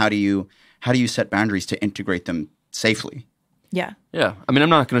lives, and how do you set boundaries to integrate them safely? Yeah. Yeah. I mean, I'm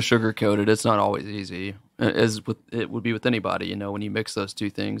not going to sugarcoat it. It's not always easy, as with it would be with anybody. When you mix those two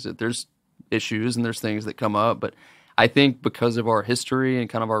things, there's issues and there's things that come up. But I think because of our history and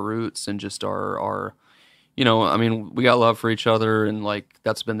kind of our roots and just our I mean, we got love for each other, and like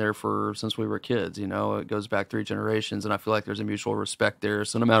that's been there since we were kids. It goes back 3 generations, and I feel like there's a mutual respect there.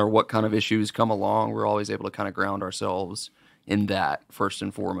 So no matter what kind of issues come along, we're always able to kind of ground ourselves in that first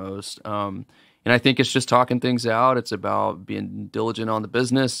and foremost. And I think it's just talking things out. It's about being diligent on the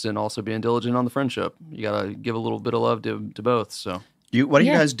business and also being diligent on the friendship. You got to give a little bit of love to both. So. What do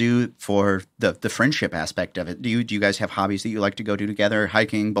you guys do for the friendship aspect of it? Do you guys have hobbies that you like to go do together?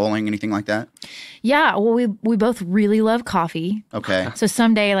 Hiking, bowling, anything like that? Yeah. Well, we both really love coffee. Okay. So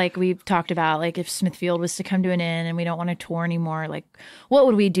someday, like we've talked about, like if Smithfield was to come to an end and we don't want to tour anymore, like what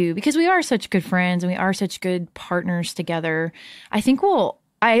would we do? Because we are such good friends and we are such good partners together. I think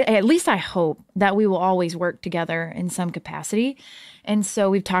at least I hope that we will always work together in some capacity. And so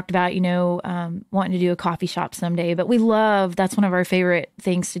we've talked about, wanting to do a coffee shop someday, but that's one of our favorite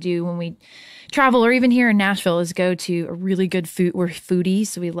things to do when we travel, or even here in Nashville, is go to a really good food. We're foodies,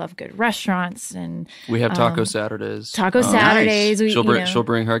 so we love good restaurants, and We have taco Saturdays. taco Saturdays. nice. We, She'll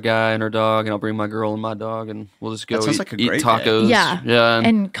bring her guy and her dog, and I'll bring my girl and my dog, and we'll just go That sounds eat, like a eat great day. tacos. Yeah. And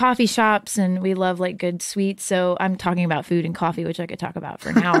and coffee shops, and we love like good sweets. So I'm talking about food and coffee, which I could talk about for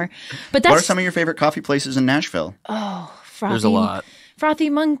an hour. But What are that's some of your favorite coffee places in Nashville? frothy, there's a lot. Frothy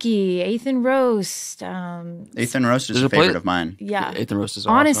Monkey, Eighth and Roast. Eighth and Roast is There's a a place- favorite of mine. Yeah. Eighth and Roast is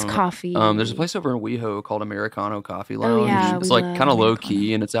Honest awesome. Coffee. There's a place over in WeHo called Americano Coffee Lounge. yeah, It's we like love kind of low Americano.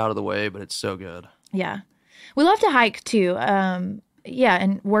 key and it's out of the way, but it's so good. Yeah. We love to hike too. And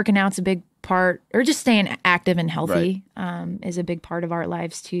working out's a big part, or just staying active and healthy is a big part of our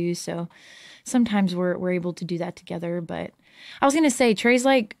lives too. So sometimes we're able to do that together. But I was going to say, Trey's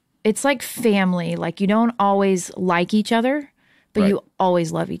it's like family. Like you don't always like each other, but Right. you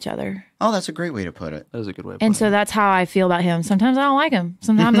always love each other. Oh, that's a great way to put it. That was a good way. Of And putting so it. that's how I feel about him. Sometimes I don't like him.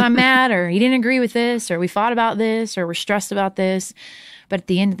 Sometimes I'm mad, or he didn't agree with this, or we fought about this, or we're stressed about this. But at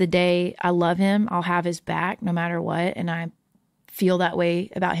the end of the day, I love him. I'll have his back no matter what. And I feel that way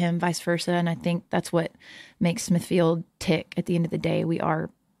about him, vice versa. And I think that's what makes Smithfield tick. At the end of the day, we are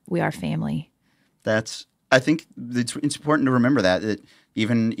family. I think it's important to remember that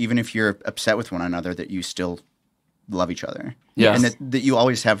even if you're upset with one another, that you still love each other. Yeah. And that you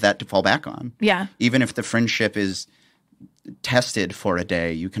always have that to fall back on. Yeah. Even if the friendship is tested for a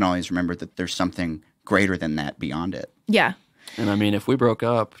day, you can always remember that there's something greater than that beyond it. Yeah. And I mean, if we broke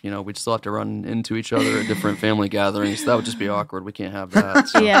up, we'd still have to run into each other at different family gatherings. That would just be awkward. We can't have that.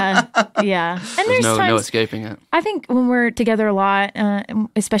 So Yeah. Yeah. And there's no times, escaping it. I think when we're together a lot,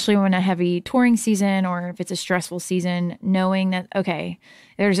 especially when a heavy touring season or if it's a stressful season, knowing that, okay,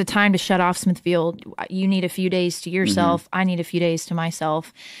 there's a time to shut off Smithfield. You need a few days to yourself. I need a few days to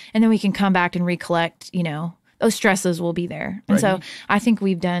myself. And then we can come back and recollect, those stresses will be there. And so I think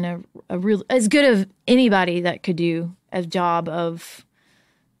we've done a real, as good of anybody that could do a job of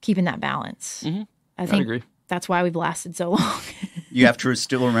keeping that balance. Mm-hmm. I think agree. that's why we've lasted so long. You have to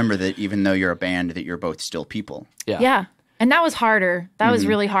still remember that even though you're a band, that you're both still people. Yeah. Yeah. And that was harder. That was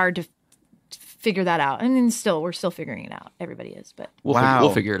really hard to figure that out. And then we're still figuring it out. Everybody is, but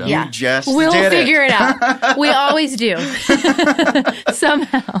We'll figure it out. Yeah. You just we'll did figure it out. We always do.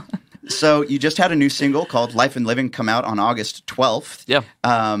 Somehow. So you just had a new single called Life and Living come out on August 12th. Yeah.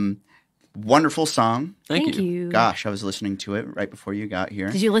 Wonderful song. Thank you. Gosh, I was listening to it right before you got here.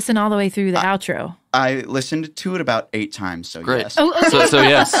 Did you listen all the way through the outro? I listened to it about 8 times, so Great. yes. Oh, okay. So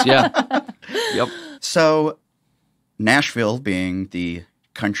yes. Yeah. Yep. So Nashville being the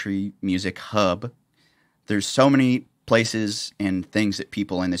country music hub, there's so many places and things that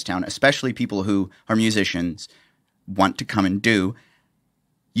people in this town, especially people who are musicians, want to come and do.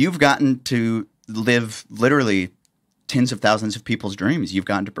 You've gotten to live literally tens of thousands of people's dreams. You've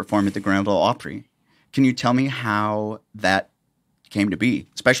gotten to perform at the Grand Ole Opry. Can you tell me how that came to be?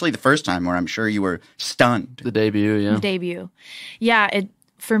 Especially the first time, where I'm sure you were stunned. The debut. Yeah. Debut. Yeah.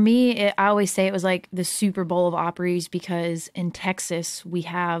 For me, I always say it was like the Super Bowl of Opries, because in Texas, we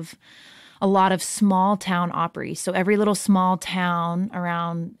have a lot of small town Opries. So every little small town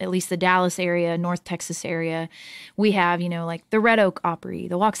around at least the Dallas area, North Texas area, we have, like the Red Oak Opry,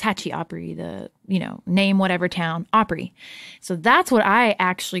 the Waxahachie Opry, the, name whatever town Opry. So that's what I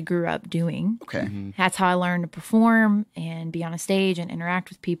actually grew up doing. Okay. That's how I learned to perform and be on a stage and interact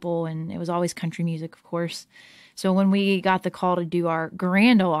with people. And it was always country music, of course. So when we got the call to do our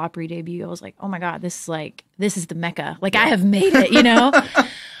Grand Ole Opry debut, I was like, oh my God, this is the Mecca. Like, I have made it,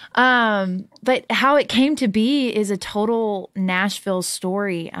 But how it came to be is a total Nashville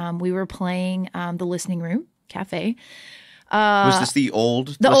story. We were playing the Listening Room Cafe. Was this the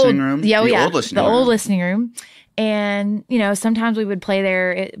old listening room? Yeah, the old listening room. old listening room. And, sometimes we would play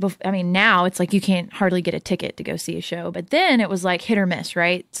there. Now it's like you can't hardly get a ticket to go see a show. But then it was like hit or miss,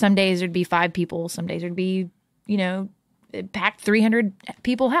 right? Some days there'd be 5 people. Some days there'd be, packed 300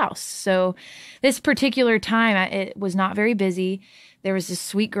 people house. So this particular time, it was not very busy. There was this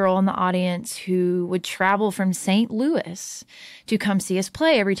sweet girl in the audience who would travel from St. Louis to come see us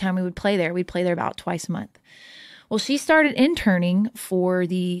play every time we would play there. We'd play there about twice a month. Well, she started interning for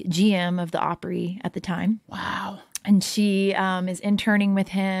the GM of the Opry at the time. Wow. And she is interning with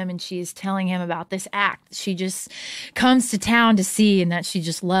him, and she is telling him about this act she just comes to town to see and that she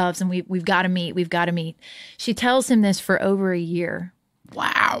just loves, and we've got to meet. We've got to meet. She tells him this for over a year.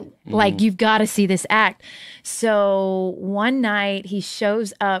 Wow. Like, you've got to see this act. So one night he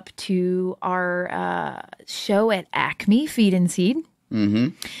shows up to our show at Acme Feed and Seed. Mm-hmm.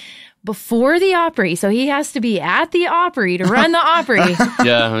 Before the Opry. So he has to be at the Opry to run the Opry.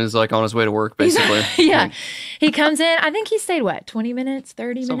 Yeah, he's like on his way to work, basically. Yeah. He comes in. I think he stayed, 20 minutes,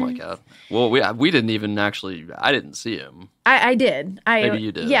 30 Something minutes? like that. Well, we didn't even actually, I didn't see him. I did. Maybe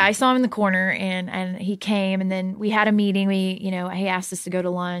you did. Yeah, I saw him in the corner, and he came, and then we had a meeting. He asked us to go to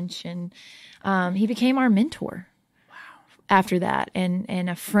lunch, and he became our mentor. After that, and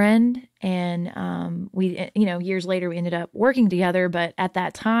a friend, and we, years later we ended up working together. But at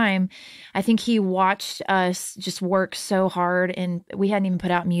that time, I think he watched us just work so hard, and we hadn't even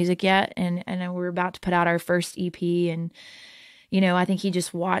put out music yet, and we were about to put out our first EP, and I think he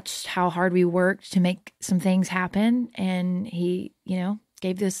just watched how hard we worked to make some things happen, and he,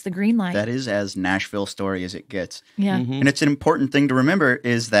 gave us the green light. That is as Nashville story as it gets. Yeah. Mm-hmm. And it's an important thing to remember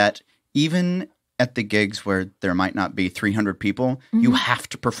is that even at the gigs where there might not be 300 people, you have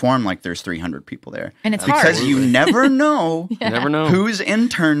to perform like there's 300 people there. And it's because hard. you never know You never know. whose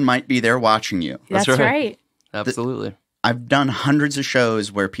intern might be there watching you. That's right. right. Absolutely. I've done hundreds of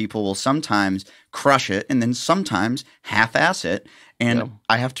shows where people will sometimes crush it and then sometimes half-ass it. And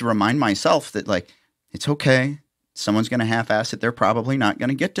I have to remind myself that, like, it's okay. Someone's going to half-ass it. They're probably not going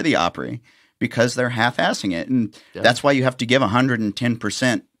to get to the Opry because they're half-assing it. And that's why you have to give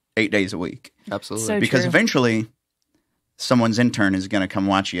 110% 8 days a week. Absolutely. So because true. eventually someone's intern is going to come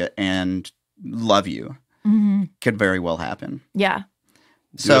watch you and love you. Mm-hmm. Could very well happen. Yeah.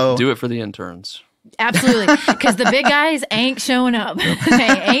 Do it for the interns. Absolutely. Because the big guys ain't showing up.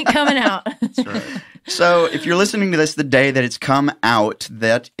 They ain't coming out. That's right. So if you're listening to this the day that it's come out,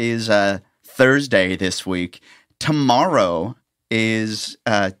 that is Thursday this week. Tomorrow is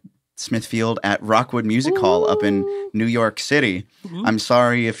Smithfield at Rockwood Music Hall up in New York City. I'm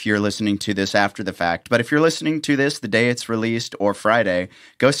sorry if you're listening to this after the fact, but if you're listening to this the day it's released or Friday,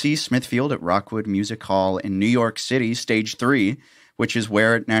 go see Smithfield at Rockwood Music Hall in New York City, Stage 3, which is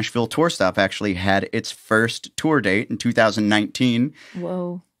where Nashville Tour Stop actually had its first tour date in 2019.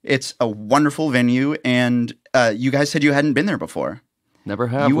 Whoa. It's a wonderful venue, and you guys said you hadn't been there before. Never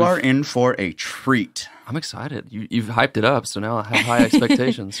have. You are in for a treat. I'm excited. You've hyped it up, so now I have high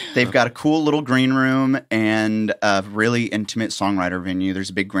expectations. They've got a cool little green room and a really intimate songwriter venue.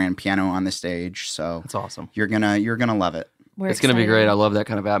 There's a big grand piano on the stage, so That's awesome. you're gonna love it. It's going to be great. I love that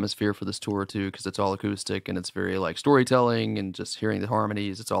kind of atmosphere for this tour too, because it's all acoustic and it's very like storytelling and just hearing the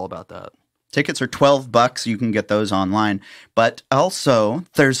harmonies. It's all about that. Tickets are $12. You can get those online. But also,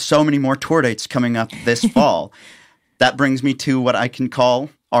 there's so many more tour dates coming up this fall. That brings me to what I can call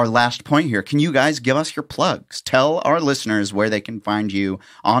our last point here. Can you guys give us your plugs? Tell our listeners where they can find you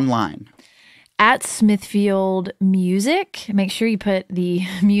online. At Smithfield Music. Make sure you put the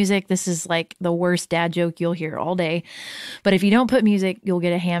music. This is like the worst dad joke you'll hear all day. But if you don't put music, you'll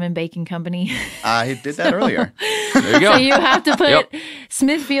get a ham and bacon company. I did that earlier. There you go. So you have to put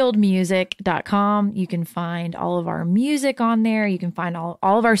smithfieldmusic.com. You can find all of our music on there. You can find all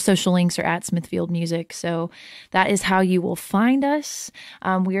of our social links are at Smithfield Music. So that is how you will find us.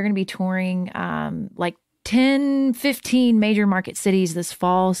 We are going to be touring like 10, 15 major market cities this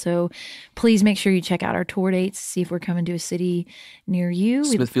fall. So please make sure you check out our tour dates, see if we're coming to a city near you.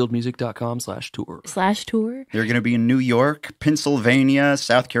 Smithfieldmusic.com/tour. They're going to be in New York, Pennsylvania,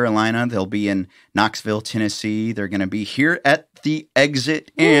 South Carolina. They'll be in Knoxville, Tennessee. They're going to be here at the Exit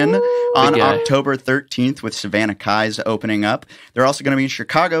Inn on October 13th with Savannah Kai's opening up. They're also going to be in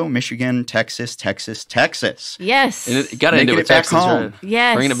Chicago, Michigan, Texas. Yes. And it got to end Making it with it back Texas, home. right?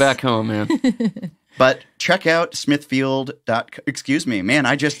 Yes. Bringing it back home, man. But check out Smithfield. Excuse me, man,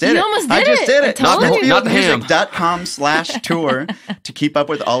 I just did You it. almost did I just it. did I it. told you. Not the ham. Smithfieldmusic.com/tour to keep up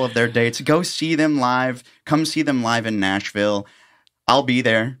with all of their dates. Go see them live. Come see them live in Nashville. I'll be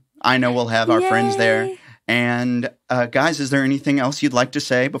there. I know we'll have our friends there. And guys, is there anything else you'd like to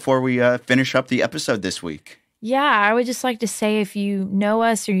say before we finish up the episode this week? Yeah, I would just like to say if you know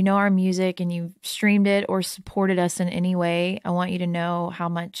us or you know our music and you've streamed it or supported us in any way, I want you to know how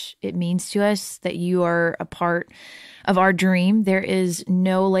much it means to us that you are a part of our dream. There is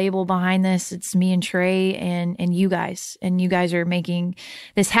no label behind this. It's me and Trey and you guys. And you guys are making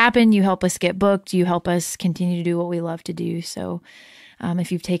this happen. You help us get booked. You help us continue to do what we love to do. So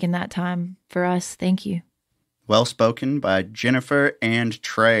if you've taken that time for us, thank you. Well spoken by Jennifer and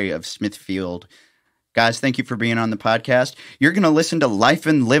Trey of Smithfield. Guys, thank you for being on the podcast. You're going to listen to Life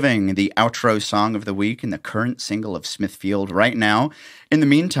and Living, the outro song of the week and the current single of Smithfield right now. In the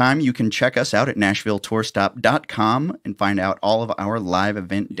meantime, you can check us out at NashvilleTourStop.com and find out all of our live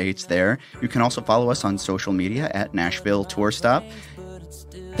event dates there. You can also follow us on social media at Nashville Tour Stop.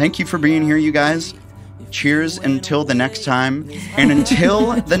 Thank you for being here, you guys. Cheers until the next time. And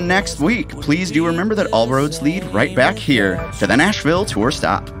until the next week, please do remember that all roads lead right back here to the Nashville Tour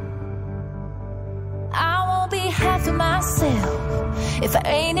Stop. Half of myself if I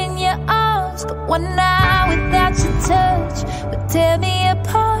ain't in your arms, but one night without your touch would tear me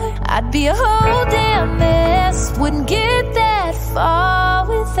apart. I'd be a whole damn mess, wouldn't get that far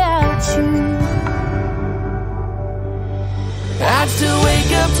without you. I'd still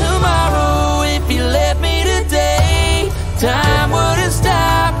wake up tomorrow if you left me today. Time wouldn't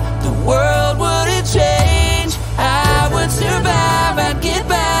stop, the world wouldn't change. I would survive, I'd get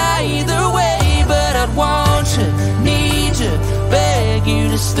by either way, but I'd want you, need you, beg you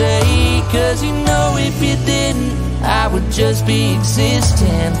to stay. Cause you know if you didn't, I would just be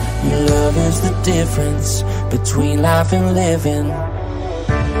existing. Your love is the difference between life and living.